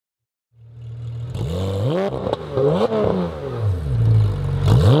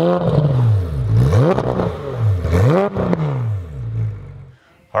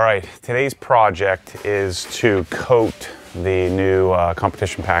Today's project is to coat the new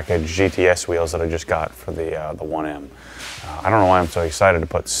competition package GTS wheels that I just got for the 1M. I don't know why I'm so excited to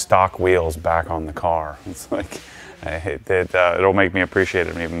put stock wheels back on the car. It's like, it'll make me appreciate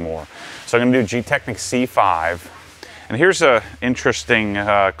it even more. So I'm going to do Gtechniq C5. And here's an interesting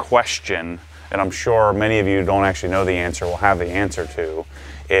question, and I'm sure many of you don't actually know the answer, will have the answer to.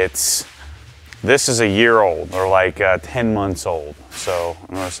 This is a year old, or like 10 months old. So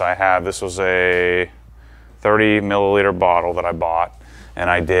notice this was a 30 milliliter bottle that I bought, and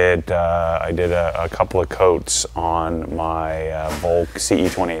I did a couple of coats on my Volk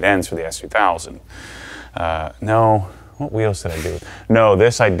CE28Ns for the S2000. No, what wheels did I do? No,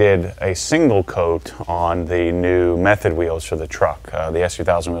 I did a single coat on the new method wheels for the truck. The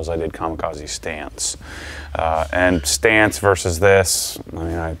S2000 wheels I did Kamikaze stance. And stance versus this, I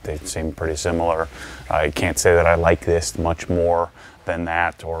mean, they seem pretty similar. I can't say that I like this much more than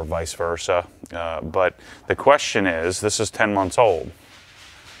that or vice versa. But the question is, this is 10 months old.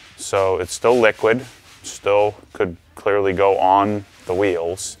 So it's still liquid, still could clearly go on the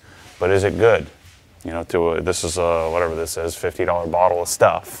wheels, but is it good? You know, this is whatever this is, $50 bottle of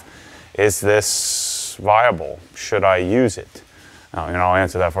stuff. Is this viable? Should I use it? Now, you know, I'll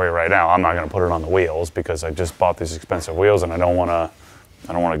answer that for you right now. I'm not going to put it on the wheels because I just bought these expensive wheels, and I don't want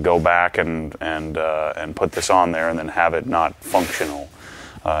to go back and put this on there and then have it not functional.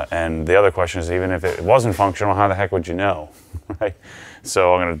 And the other question is, even if it wasn't functional, how the heck would you know, right?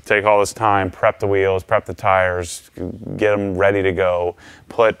 So I'm going to take all this time, prep the wheels, prep the tires, get them ready to go,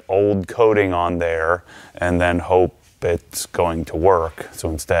 put old coating on there, and then hope it's going to work.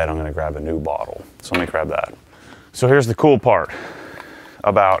 So instead, I'm going to grab a new bottle. So let me grab that. So here's the cool part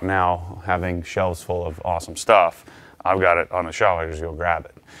about now having shelves full of awesome stuff. I've got it on the shelf, I just go grab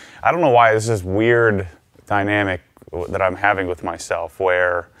it. I don't know why this is weird dynamic that I'm having with myself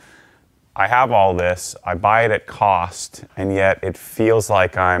where I have all this, I buy it at cost, and yet it feels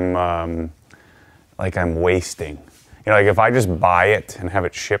like I'm wasting. You know, like if I just buy it and have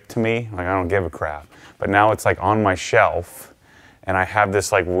it shipped to me, like I don't give a crap. But now it's like on my shelf, and I have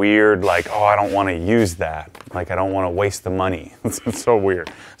this like weird, like, oh, I don't want to use that. Like I don't want to waste the money. It's so weird.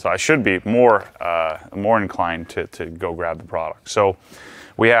 So I should be more inclined to go grab the product. So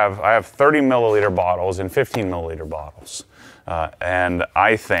I have 30 milliliter bottles and 15 milliliter bottles. And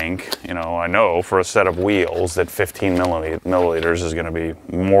I think, you know, I know for a set of wheels that 15 milliliters is going to be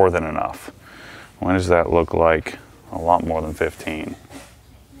more than enough. What does that look like? A lot more than 15.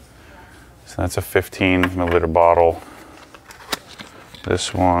 So that's a 15 milliliter bottle.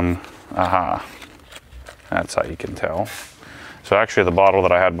 This one, aha, that's how you can tell. So actually the bottle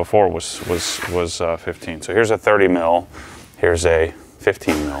that I had before was 15. So here's a 30 mil, here's a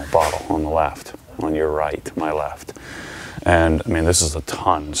 15 mil bottle on the left, on your right, my left. And I mean, this is a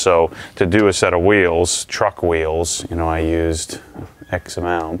ton. So to do a set of wheels, truck wheels, you know, I used X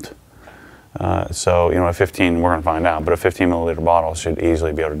amount. So, you know, a 15, we're gonna find out, but a 15 milliliter bottle should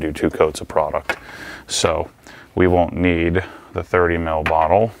easily be able to do 2 coats of product. So we won't need the 30 ml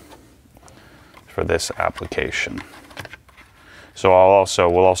bottle for this application. So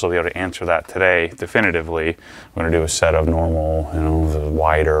we'll also be able to answer that today definitively. We're going to do a set of normal, you know, the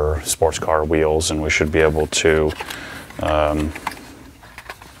wider sports car wheels, and we should be able to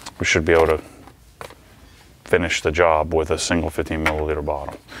finish the job with a single 15 milliliter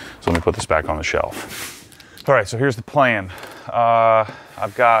bottle. So let me put this back on the shelf. All right, so here's the plan.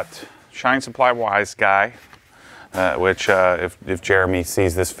 I've got Shine Supply Wise Guy, which if Jeremy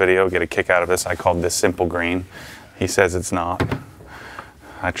sees this video, get a kick out of this. I called this Simple Green. He says it's not.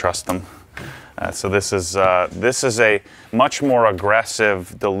 I trust him. So this is a much more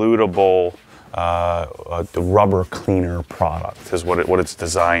aggressive, dilutable rubber cleaner product is what it's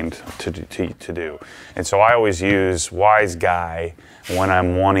designed to do. And so I always use Wise Guy when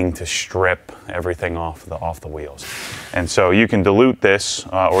I'm wanting to strip everything off the wheels. And so you can dilute this,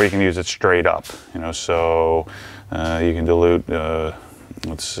 or you can use it straight up. You know, so you can dilute.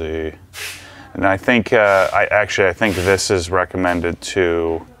 Let's see. And I think I think this is recommended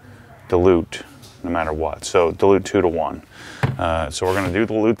to dilute no matter what. So dilute 2 to 1. So we're going to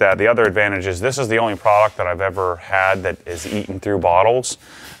dilute that. The other advantage is this is the only product that I've ever had that is eaten through bottles.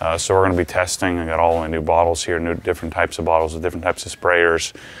 So we're going to be testing. I got all my new bottles here, different types of bottles with different types of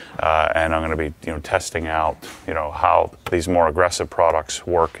sprayers, and I'm going to be testing out how these more aggressive products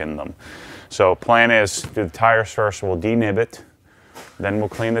work in them. So plan is do the tires first. We'll denib it. Then we'll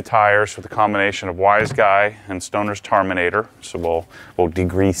clean the tires with a combination of Wise Guy and Stoner's Terminator. So we'll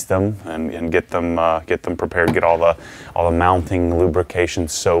degrease them and get them prepared, get all the mounting, lubrication,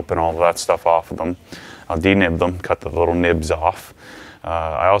 soap, and all of that stuff off of them. I'll denib them, cut the little nibs off.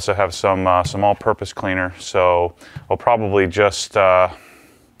 I also have some all-purpose cleaner, so I'll probably just, I'm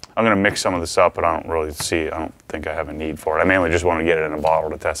gonna mix some of this up, but I don't think I have a need for it. I mainly just want to get it in a bottle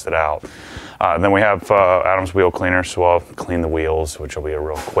to test it out. Then we have Adam's wheel cleaner, so I'll clean the wheels, which will be a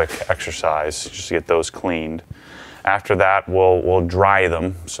real quick exercise, just to get those cleaned. After that, we'll dry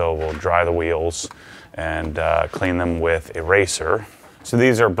them, so we'll dry the wheels and clean them with eraser. So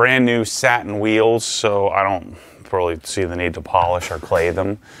these are brand new Satin wheels, so I don't really see the need to polish or clay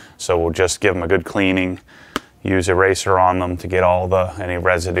them. So we'll just give them a good cleaning, use eraser on them to get all any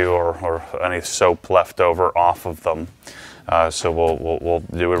residue or any soap left over off of them. So we'll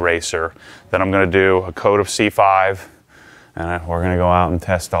do eraser. Then I'm going to do a coat of C5, and we're going to go out and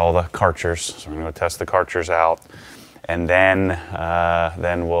test all the karchers. So we're going to go test the karchers out, and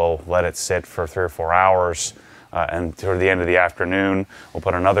then we'll let it sit for 3 or 4 hours. And toward the end of the afternoon, we'll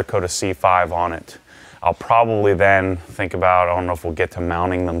put another coat of C5 on it. I'll probably then think about, I don't know if we'll get to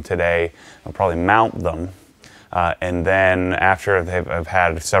mounting them today, I'll probably mount them. And then after I've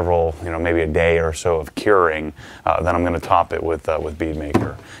had several, maybe a day or so of curing, then I'm going to top it with bead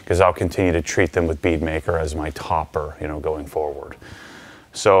maker, because I'll continue to treat them with bead maker as my topper, going forward.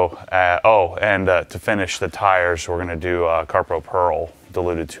 So, to finish the tires, we're going to do Carpro PERL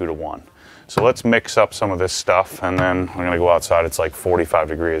diluted 2-to-1. So let's mix up some of this stuff, and then I'm going to go outside. It's like 45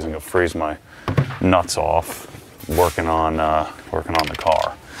 degrees. I'm going to freeze my nuts off working on the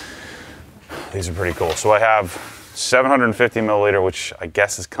car. These are pretty cool. So I have 750 milliliter, which I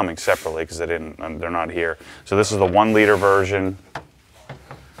guess is coming separately because they're not here. So this is the 1 liter version.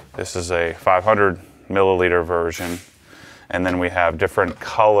 This is a 500 milliliter version. And then we have different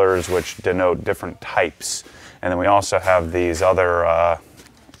colors which denote different types. And then we also have these other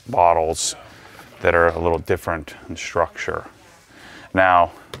bottles that are a little different in structure.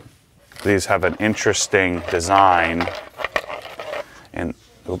 Now, these have an interesting design in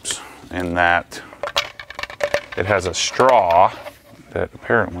that it has a straw that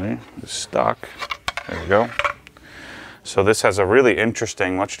apparently is stuck. There we go. So this has a really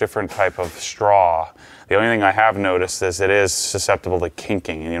interesting, much different type of straw. The only thing I have noticed is it is susceptible to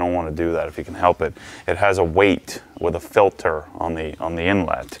kinking, and you don't want to do that if you can help it. It has a weight with a filter on the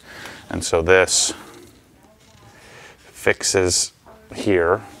inlet. And so this fixes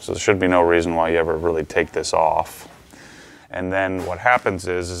here, so there should be no reason why you ever really take this off. And then what happens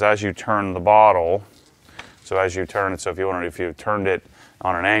is as you turn the bottle, so as you turn it, so if you turned it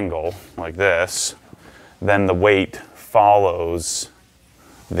on an angle like this, then the weight follows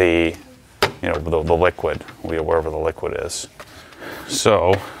the liquid, wherever the liquid is.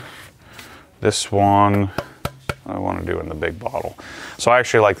 So this one I want to do in the big bottle. So I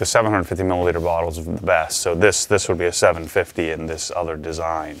actually like the 750 milliliter bottles the best. So this would be a 750 in this other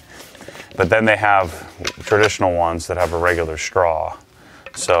design. But then they have traditional ones that have a regular straw.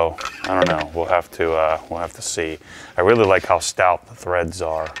 So I don't know. We'll have to see. I really like how stout the threads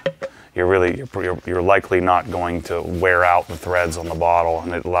are. You're likely not going to wear out the threads on the bottle,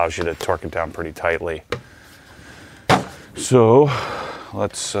 and it allows you to torque it down pretty tightly. So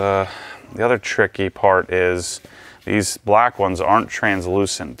let's. The other tricky part is these black ones aren't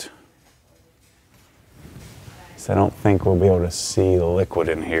translucent. So I don't think we'll be able to see the liquid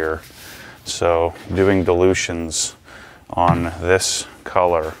in here. So doing dilutions on this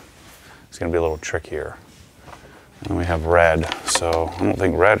color is going to be a little trickier. And we have red, so I don't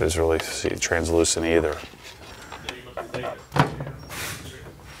think red is really translucent either.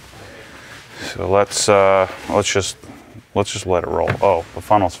 So let's just let it roll. Oh, the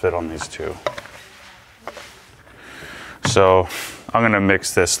funnels fit on these two. So I'm gonna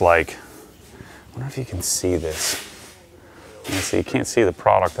mix this I wonder if you can see this. You can't see the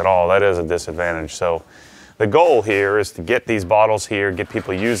product at all. That is a disadvantage. So the goal here is to get these bottles here, get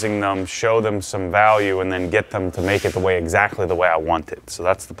people using them, show them some value, and then get them to make it exactly the way I want it. So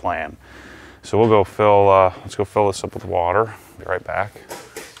that's the plan. So we'll go let's go fill this up with water. Be right back.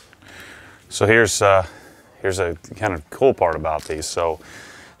 So here's a kind of cool part about these. So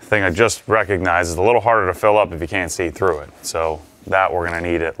the thing I just recognized is a little harder to fill up if you can't see through it. So that we're gonna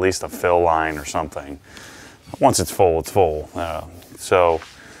need at least a fill line or something. Once it's full, it's full.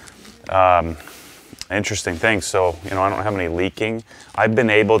 Interesting thing. So, I don't have any leaking. I've been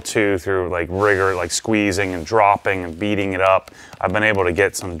able to, through rigor, squeezing and dropping and beating it up, I've been able to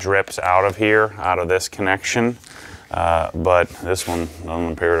get some drips out of this connection. But this one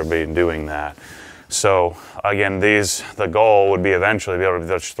doesn't appear to be doing that. So again, the goal would be eventually be able to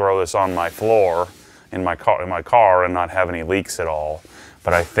just throw this on my floor in my car and not have any leaks at all.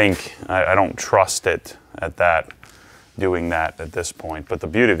 But I think I don't trust it at doing that at this point. But the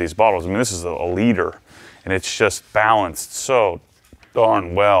beauty of these bottles, I mean, this is a liter, and it's just balanced so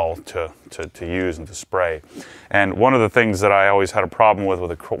darn well to use and to spray. And one of the things that I always had a problem with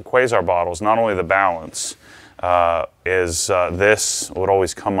the Quasar bottles, not only the balance, is this would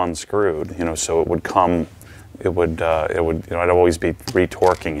always come unscrewed, you know, so it would come, you know, I'd always be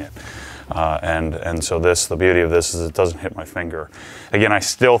retorquing it. And so the beauty of this is it doesn't hit my finger. Again, I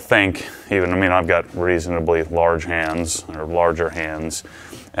still think, I mean, I've got reasonably large hands, or larger hands,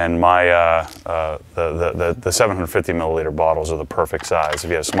 and my, the 750 milliliter bottles are the perfect size. If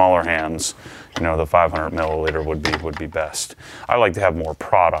you have smaller hands, you know, the 500 milliliter would be best. I like to have more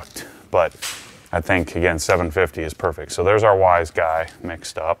product, but I think, again, 750 is perfect. So there's our Wise Guy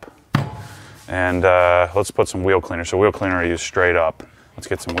mixed up. And let's put some wheel cleaner. So wheel cleaner I use straight up. Let's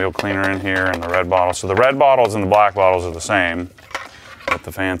get some wheel cleaner in here and the red bottle. So the red bottles and the black bottles are the same, with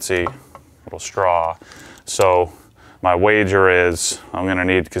the fancy little straw. So my wager is I'm gonna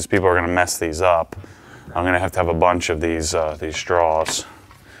need, because people are gonna mess these up, I'm gonna have to have a bunch of these straws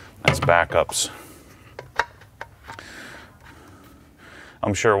as backups.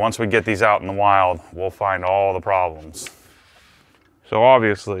 I'm sure once we get these out in the wild, we'll find all the problems. So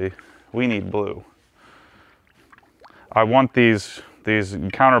obviously, we need blue. I want these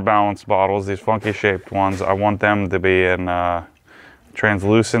counterbalance bottles, these funky shaped ones, I want them to be in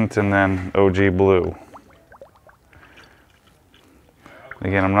translucent and then OG blue.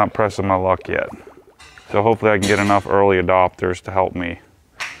 Again, I'm not pressing my luck yet. So hopefully I can get enough early adopters to help me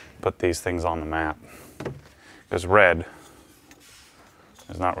put these things on the map. Because red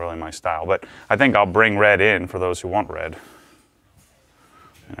is not really my style, but I think I'll bring red in for those who want red.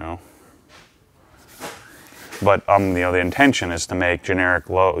 You know. But you know, the intention is to make generic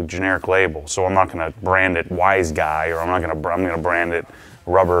labels. So I'm not going to brand it Wise Guy, or I'm going to brand it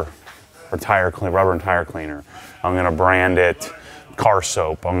rubber and tire cleaner. I'm going to brand it car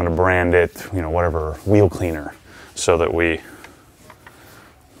soap. I'm going to brand it, you know, whatever, wheel cleaner, so that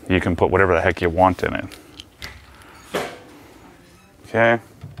you can put whatever the heck you want in it. Okay,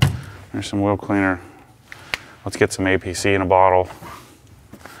 there's some wheel cleaner. Let's get some APC in a bottle.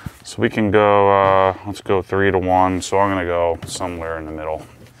 So we can go, let's go 3 to 1. So I'm gonna go somewhere in the middle.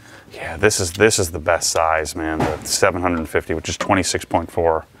 Yeah, this is the best size, man. The 750, which is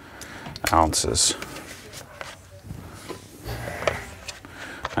 26.4 ounces.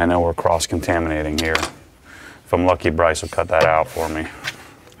 I know we're cross-contaminating here. If I'm lucky, Bryce will cut that out for me.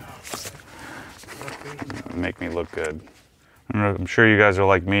 Make me look good. I'm sure you guys are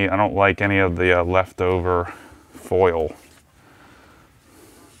like me. I don't like any of the leftover foil.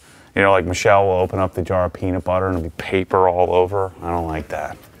 You know, like Michelle will open up the jar of peanut butter and it'll be paper all over. I don't like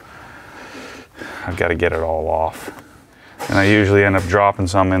that. I've got to get it all off. And I usually end up dropping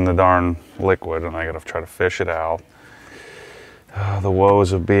some in the darn liquid and I got to try to fish it out. The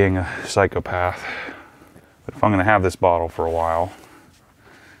woes of being a psychopath. But if I'm going to have this bottle for a while,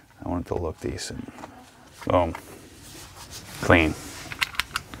 I want it to look decent. Boom. Clean.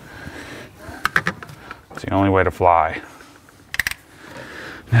 It's the only way to fly.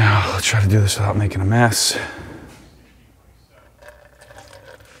 Now, let's try to do this without making a mess.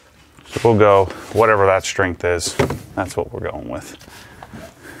 So we'll go, whatever that strength is, that's what we're going with.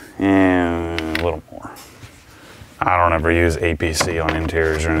 And a little more. I don't ever use APC on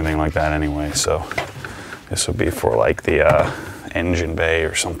interiors or anything like that anyway, so this would be for like the engine bay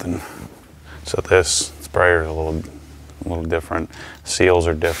or something. So this sprayer is a little different. Seals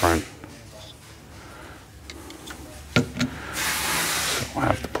are different. I'll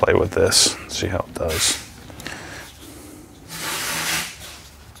have to play with this, see how it does.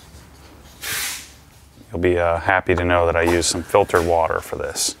 You'll be happy to know that I use some filtered water for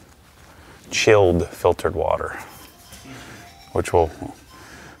this. Chilled filtered water, which will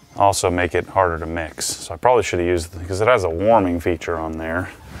also make it harder to mix. So I probably should have used, because it has a warming feature on there,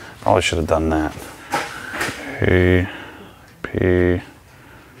 probably should have done that.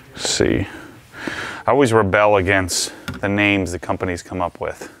 APC. I always rebel against the names that companies come up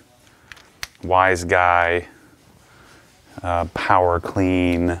with. Wise Guy, Power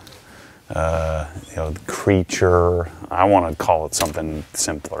Clean, you know, Creature. I want to call it something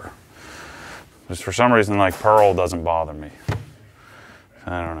simpler. Just for some reason, like PERL doesn't bother me.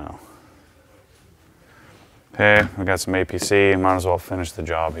 I don't know. Okay, we got some APC. Might as well finish the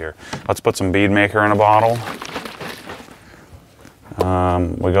job here. Let's put some bead maker in a bottle.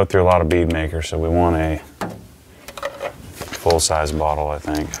 We go through a lot of bead makers, so we want a full-size bottle, I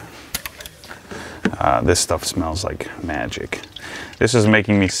think. This stuff smells like magic. This is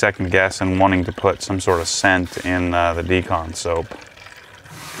making me second guess and wanting to put some sort of scent in the decon soap.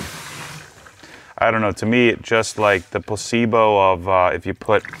 I don't know, to me it just like the placebo of if you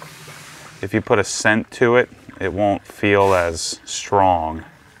put a scent to it, it won't feel as strong. You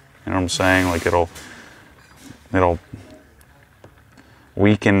know what I'm saying? Like it'll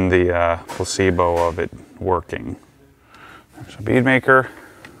weaken the placebo of it working. There's a bead maker.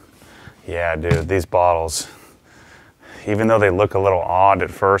 Yeah, dude, these bottles, even though they look a little odd at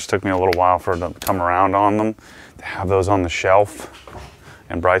first, took me a little while for it to come around on them, to have those on the shelf.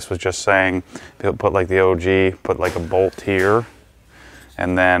 And Bryce was just saying, put like the OG, put like a bolt here,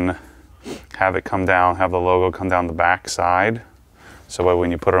 and then have it come down, have the logo come down the back side. So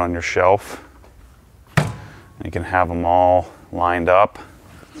when you put it on your shelf, you can have them all lined up.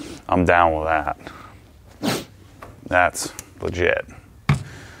 I'm down with that. That's legit.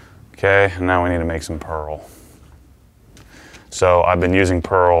 Okay, and now we need to make some PERL. So I've been using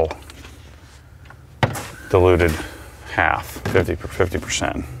PERL diluted half,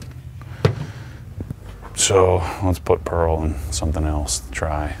 50%. So let's put PERL in something else to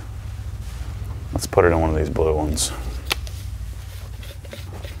try. Let's put it in one of these blue ones.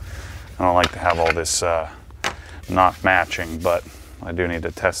 I don't like to have all this not matching, but I do need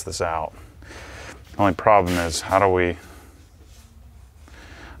to test this out. The only problem is how do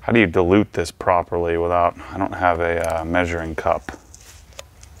you dilute this properly without, I don't have a measuring cup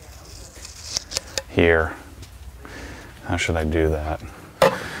here. How should I do that?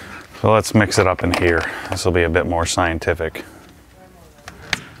 So let's mix it up in here. This will be a bit more scientific,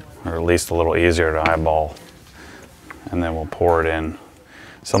 or at least a little easier to eyeball. And then we'll pour it in.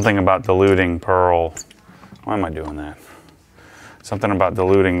 Something about diluting PERL, why am I doing that? Something about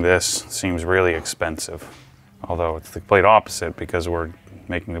diluting this seems really expensive. Although it's the complete opposite because we're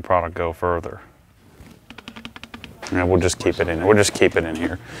making the product go further. And we'll just keep it in. We'll just keep it in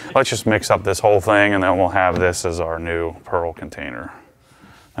here. Let's just mix up this whole thing, and then we'll have this as our new PERL container.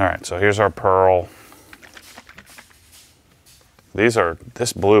 All right, so here's our PERL.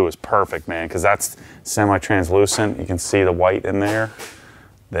 This blue is perfect, man, because that's semi-translucent. You can see the white in there.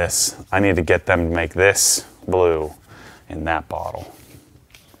 I need to get them to make this blue in that bottle.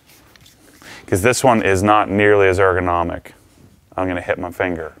 Because this one is not nearly as ergonomic. I'm gonna hit my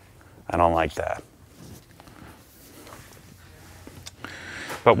finger. I don't like that.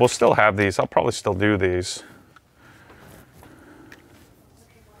 But we'll still have these. I'll probably still do these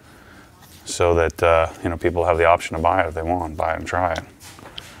so that you know, people have the option to buy it if they want, buy it and try it.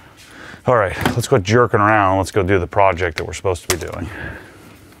 All right, let's go jerking around. Let's go do the project that we're supposed to be doing.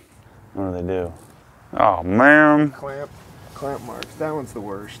 What do they do? Oh man. Clamp marks. That one's the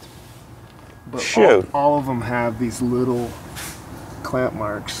worst. But shoot. All of them have these little clamp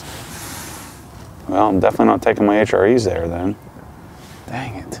marks. Well, I'm definitely not taking my HREs there then.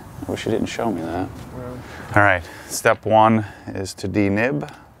 Dang it. I wish you didn't show me that. Well, all right, step one is to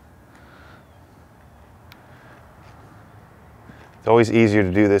denib. It's always easier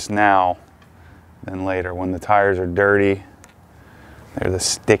to do this now than later. When the tires are dirty, they're the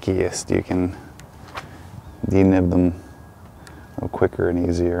stickiest. You can denib them a little quicker and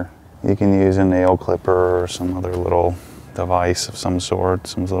easier. You can use a nail clipper or some other little device of some sort,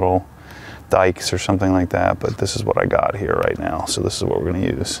 some little dikes or something like that, but this is what I got here right now, so this is what we're going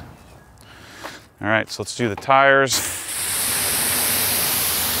to use. All right, so let's do the tires.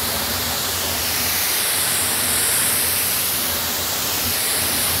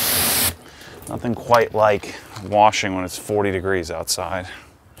 Nothing quite like washing when it's 40 degrees outside.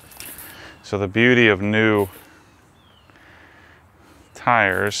 So the beauty of new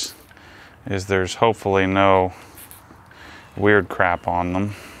tires is there's hopefully no weird crap on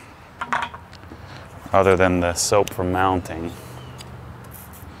them other than the soap for mounting.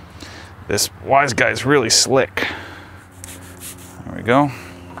 This wise guy's really slick. There we go.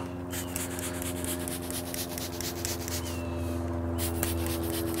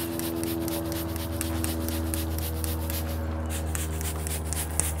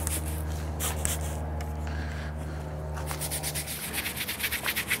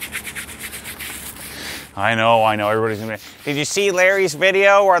 I know, everybody's gonna be, did you see Larry's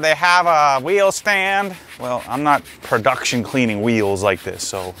video where they have a wheel stand? Well, I'm not production cleaning wheels like this,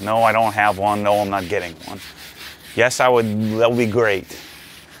 so no, I don't have one, no, I'm not getting one. Yes, I would, that would be great.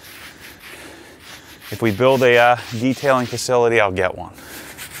 If we build a detailing facility, I'll get one.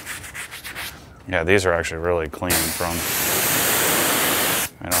 Yeah, these are actually really clean from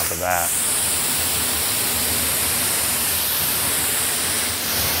right off the bat.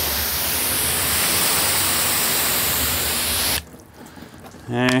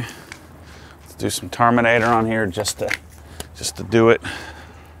 Okay, let's do some Terminator on here just to do it.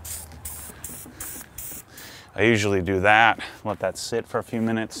 I usually do that, let that sit for a few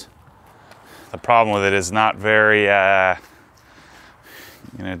minutes. The problem with it is not very, you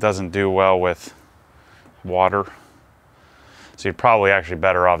know, it doesn't do well with water. So you're probably actually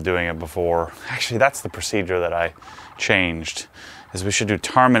better off doing it before. Actually, that's the procedure that I changed, is we should do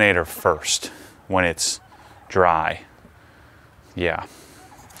Terminator first when it's dry. Yeah.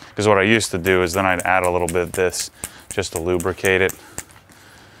 Because what I used to do is then I'd add a little bit of this just to lubricate it.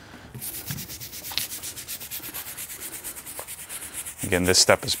 Again, this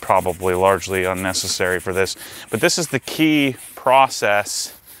step is probably largely unnecessary for this, but this is the key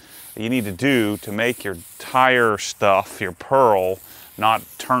process that you need to do to make your tire stuff, your PERL, not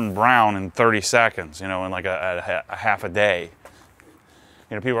turn brown in 30 seconds, you know, in like a half a day.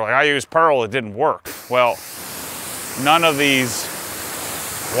 You know, people are like, I used PERL, it didn't work. Well, none of these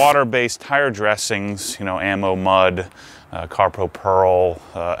water-based tire dressings, you know, Ammo Mud, Carpro PERL,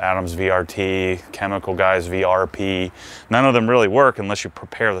 Adams VRT, Chemical Guys VRP, none of them really work unless you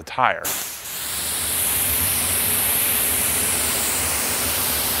prepare the tire.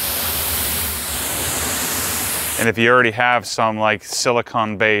 And if you already have some like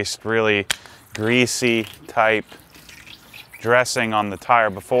silicone-based, really greasy type dressing on the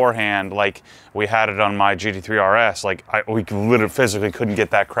tire beforehand, like we had it on my GT3 RS, like we literally physically couldn't get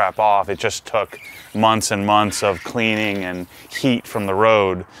that crap off. It just took months and months of cleaning and heat from the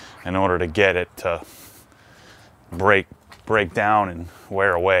road in order to get it to break down and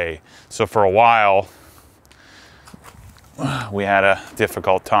wear away. So for a while, we had a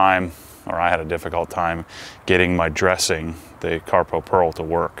difficult time, or I had a difficult time getting my dressing, the Carpro PERL, to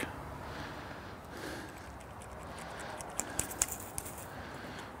work.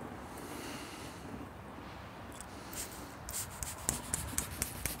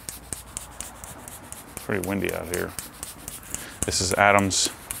 Pretty windy out here. This is Adam's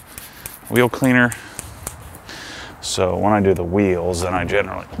wheel cleaner. So when I do the wheels, then I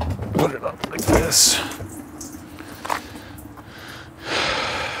generally put it up like this.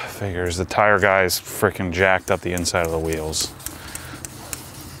 Figures the tire guys freaking jacked up the inside of the wheels.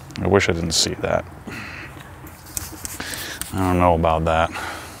 I wish I didn't see that. I don't know about that.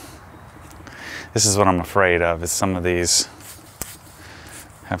 This is what I'm afraid of, is some of these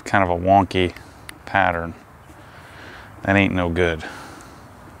have kind of a wonky pattern. That ain't no good.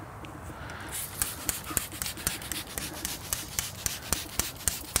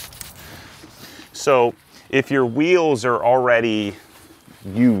 So if your wheels are already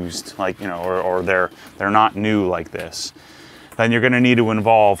used, like, you know, or they're not new like this, then you're going to need to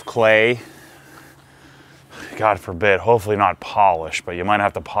involve clay. God forbid, hopefully not polish, but you might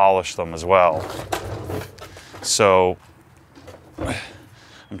have to polish them as well. So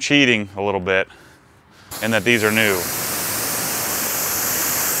I'm cheating a little bit in that these are new.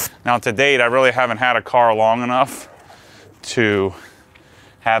 Now to date, I really haven't had a car long enough to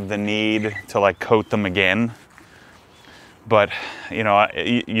have the need to like coat them again. But you know,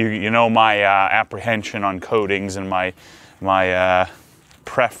 you know my apprehension on coatings and my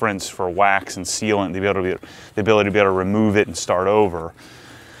preference for wax and sealant, the ability to be able to remove it and start over.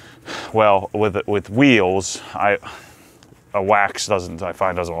 Well, with wheels, a wax I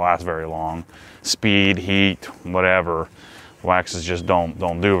find doesn't last very long. Speed, heat, whatever, waxes just don't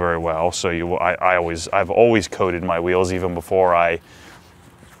do very well. So I've always coated my wheels even before I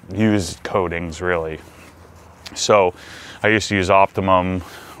used coatings, really. So I used to use Optimum,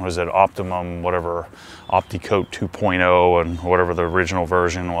 Optimum, whatever, OptiCoat 2.0 and whatever the original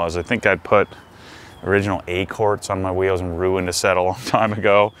version was. I think I'd put original A-Quartz on my wheels and ruined a set a long time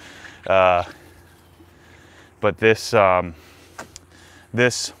ago. But this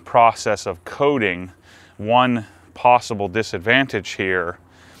process of coating, one possible disadvantage here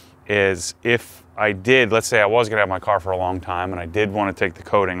is if I did, let's say I was gonna have my car for a long time and I did want to take the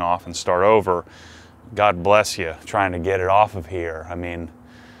coating off and start over, God bless you, trying to get it off of here. I mean,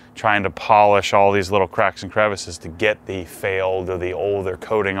 trying to polish all these little cracks and crevices to get the failed or the older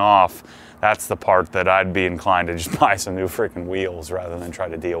coating off, that's the part that I'd be inclined to just buy some new freaking wheels rather than try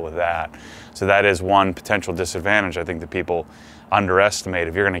to deal with that. So that is one potential disadvantage I think that people underestimate.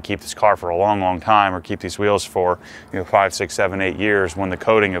 If you're going to keep this car for a long, long time, or keep these wheels for 5, 6, 7, 8 years, when the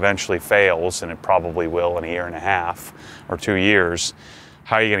coating eventually fails, and it probably will in a year and a half or 2 years,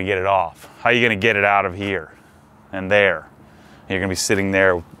 how are you going to get it off? How are you going to get it out of here and there? You're going to be sitting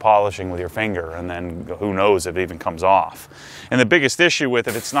there polishing with your finger, and then who knows if it even comes off. And the biggest issue with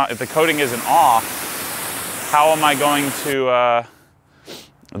it, if the coating isn't off, how am I going to,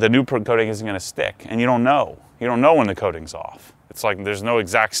 the new coating isn't going to stick, and you don't know. You don't know when the coating's off. It's like there's no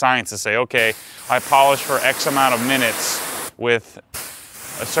exact science to say, okay, I polish for X amount of minutes with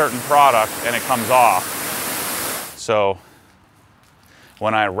a certain product and it comes off. So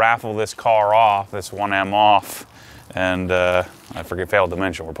when I raffle this car off, this 1M off, and I failed to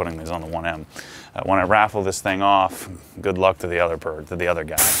mention we're putting these on the 1M. when I raffle this thing off, good luck to the other bird, to the other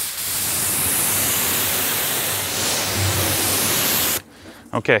guy.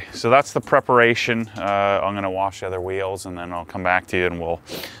 Okay, so that's the preparation. I'm gonna wash the other wheels and then I'll come back to you and we'll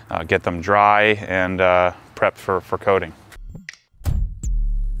get them dry and prepped for coating.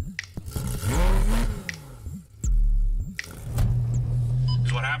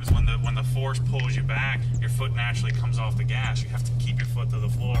 So what happens when the force pulls you back, your foot naturally comes off the gas. You have to keep your foot to the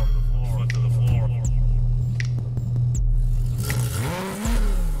floor, foot to the floor.